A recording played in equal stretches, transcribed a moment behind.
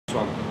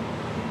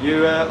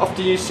You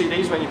often use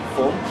CDs when you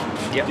perform.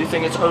 Yep. Do you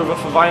think it's over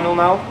for vinyl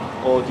now,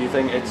 or do you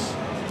think it's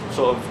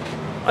sort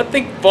of? I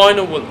think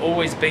vinyl will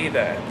always be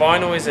there.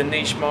 Vinyl is a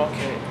niche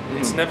market.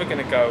 It's never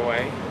going to go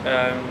away.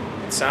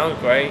 It sounds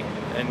great,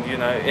 and you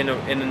know,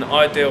 in an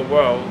ideal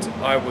world,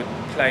 I would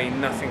play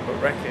nothing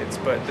but records.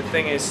 But the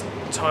thing is,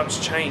 times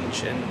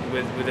change, and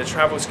with the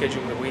travel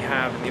schedule that we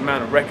have and the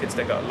amount of records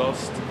that got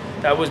lost,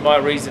 that was my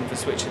reason for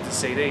switching to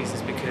CDs,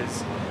 is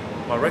because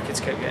my records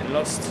kept getting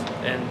lost,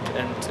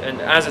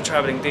 and as a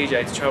travelling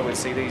DJ, to travel with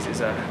CDs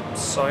is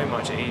so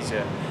much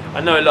easier. I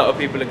know a lot of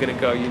people are going to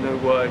go, you know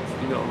what,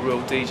 you're not a real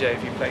DJ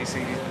if you play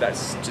CDs.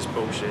 That's just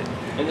bullshit.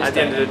 At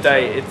the end of the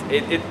day,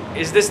 it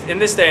is this, in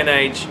this day and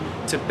age,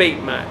 to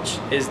beat match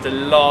is the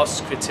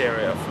last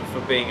criteria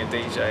for being a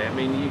DJ. I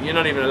mean, you're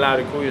not even allowed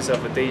to call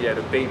yourself a DJ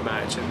to beat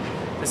match,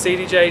 and the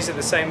CDJs are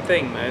the same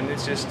thing, man.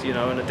 It's just, you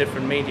know, in a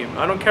different medium.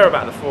 I don't care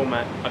about the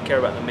format, I care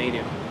about the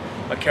medium.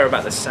 I care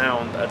about the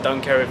sound. I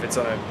don't care if it's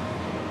on an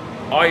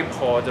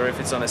iPod or if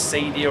it's on a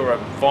CD or a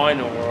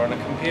vinyl or on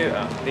a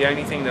computer. The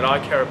only thing that I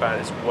care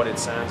about is what it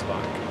sounds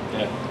like.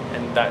 Yeah.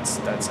 And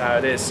that's how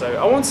it is. So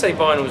I won't say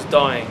vinyl's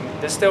dying.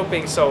 There's still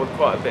being sold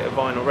quite a bit of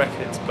vinyl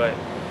records, but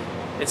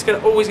it's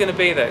always going to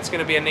be there. It's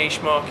going to be a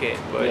niche market,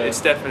 but it's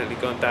definitely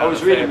gone down. I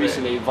was reading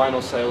recently,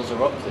 vinyl sales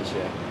are up this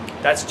year.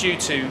 That's due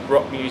to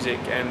rock music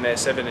and their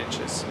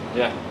 7-inches.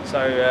 Yeah.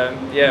 So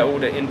yeah, all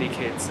the indie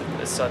kids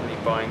are suddenly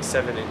buying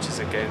 7-inches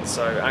again.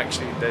 So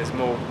actually, there's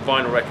more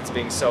vinyl records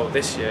being sold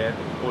this year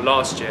or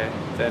last year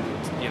than,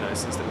 you know,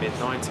 since the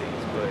mid-90s.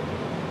 But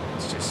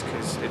it's just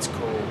because it's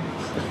cool.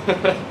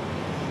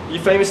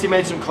 You famously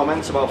made some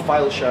comments about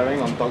file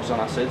sharing on Dogs on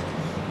Acid.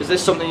 Is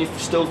this something you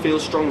still feel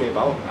strongly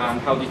about, and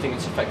how do you think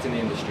it's affecting the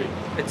industry?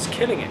 It's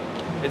killing it.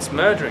 It's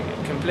murdering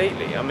it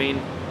completely. I mean,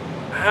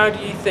 how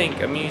do you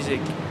think a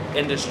music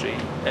industry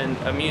and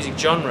a music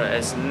genre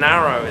as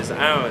narrow as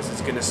ours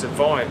is going to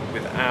survive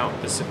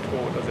without the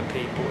support of the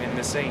people in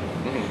the scene?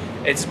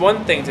 It's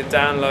one thing to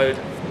download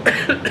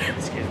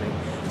excuse me,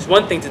 it's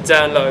one thing to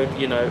download,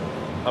 you know,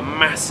 a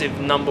massive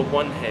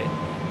 #1 hit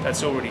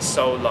that's already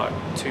sold like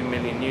 2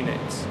 million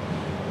units,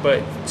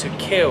 but to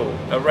kill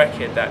a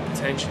record that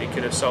potentially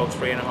could have sold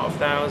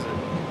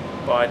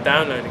 3,500 by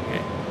downloading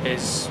it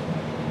is,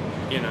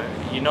 you know,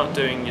 you're not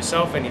doing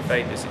yourself any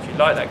favors if you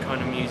like that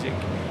kind of music.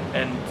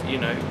 And you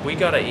know, we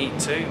gotta eat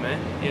too, man.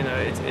 You know,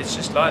 it's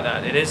just like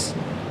that. It is,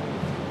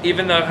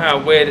 even though how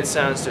weird it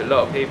sounds to a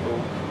lot of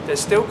people, there's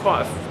still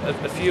quite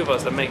a few of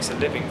us that makes a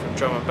living from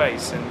drum and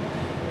bass,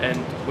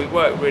 and we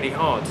work really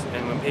hard.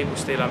 And when people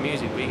steal our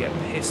music, we get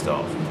pissed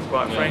off,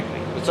 quite frankly.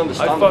 It's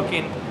understandable.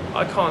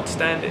 I can't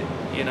stand it.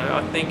 You know,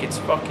 I think it's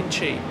fucking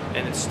cheap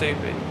and it's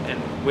stupid,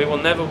 and we will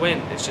never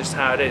win. It's just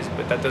how it is.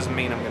 But that doesn't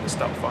mean I'm going to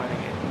stop fighting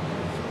it.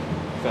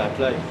 Fair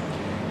play.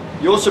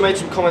 You also made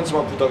some comments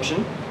about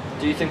production.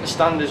 Do you think the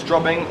standard is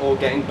dropping or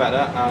getting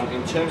better? And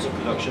in terms of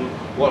production,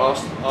 what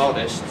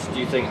artists do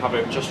you think have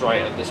it just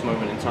right at this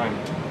moment in time?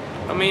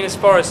 I mean, as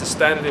far as the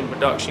standard in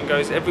production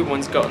goes,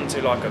 everyone's gotten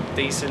to like a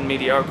decent,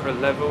 mediocre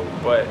level,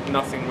 but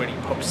nothing really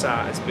pops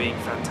out as being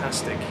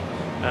fantastic.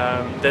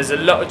 There's a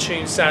lot of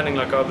tunes sounding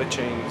like other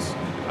tunes.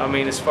 I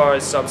mean, as far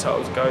as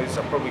subtitles goes,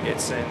 I probably get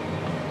sent,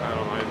 I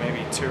don't know,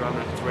 maybe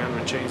 200,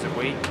 300 tunes a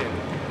week,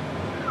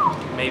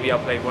 and maybe I'll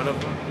play one of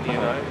them, you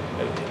know.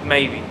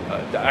 Maybe.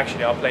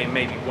 Actually, I'll play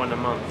maybe one a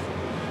month.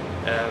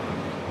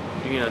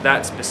 You know,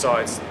 that's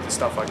besides the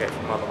stuff I get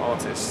from other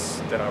artists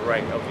that I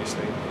rate,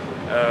 obviously.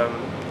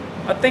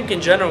 I think in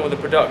general the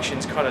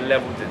production's kind of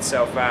leveled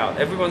itself out.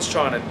 Everyone's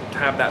trying to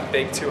have that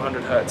big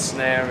 200 hertz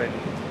snare and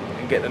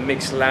get the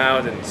mix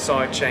loud and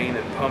sidechain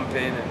and pump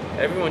in, and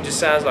everyone just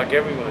sounds like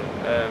everyone.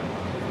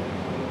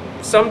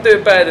 Some do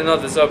it better than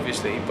others,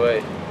 obviously,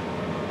 but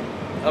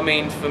I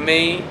mean, for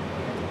me,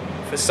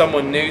 for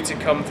someone new to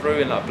come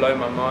through and like blow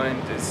my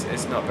mind,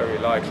 it's not very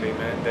likely,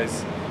 man.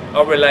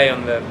 I'll rely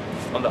on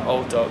the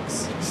old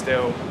dogs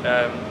still.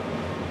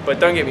 But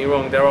don't get me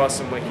wrong, there are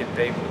some wicked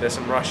people. There's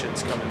some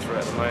Russians coming through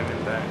at the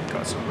moment that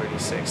got some really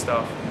sick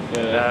stuff.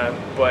 Yeah.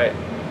 But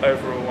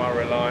overall, I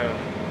rely on.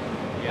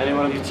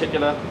 Anyone in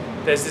particular?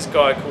 There's this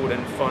guy called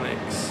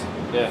Phonics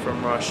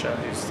from Russia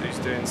who's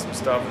doing some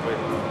stuff with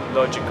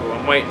Logical.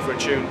 I'm waiting for a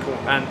tune called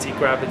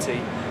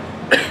Anti-Gravity.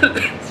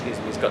 Excuse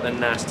me. It's got the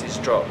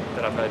nastiest drop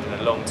that I've heard in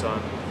a long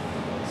time.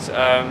 So,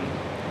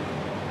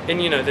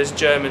 and you know, there's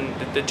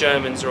the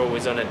Germans are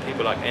always on it.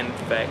 People like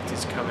Infect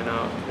is coming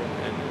up,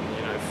 and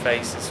you know,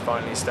 Face has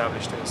finally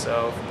established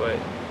himself. But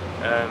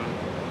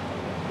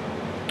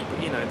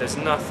you know, there's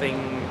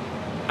nothing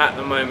at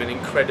the moment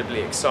incredibly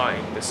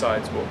exciting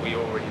besides what we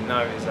already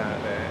know is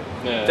out there.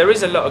 Yeah. There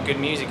is a lot of good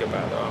music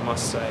about though, I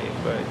must say.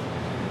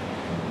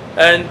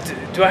 And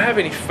do I have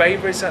any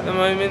favourites at the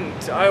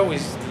moment? I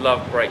always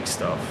love break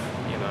stuff.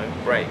 You know,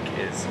 break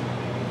is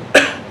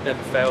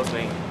never fails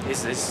me.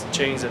 His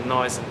tunes are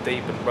nice and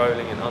deep and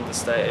rolling and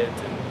understated,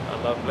 and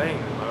I love playing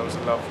them. I also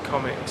love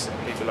comics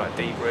and people like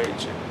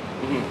D-Bridge, and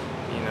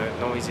you know,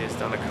 Noisy has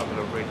done a couple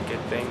of really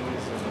good things.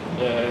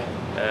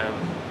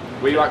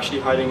 And, were you actually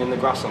hiding in the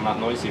grass on that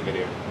Noisy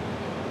video,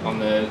 on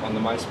the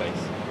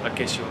MySpace? I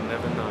guess you'll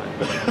never know.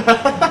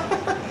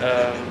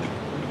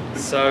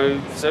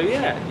 So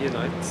yeah, you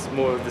know, it's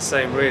more of the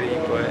same really,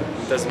 but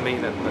it doesn't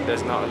mean that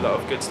there's not a lot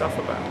of good stuff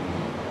about it.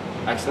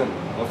 Excellent.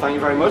 Well, thank you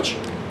very much.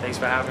 Thanks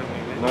for having me,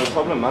 man. No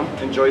problem, man.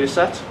 Enjoy your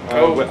set.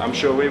 Cool. I'm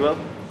sure we will.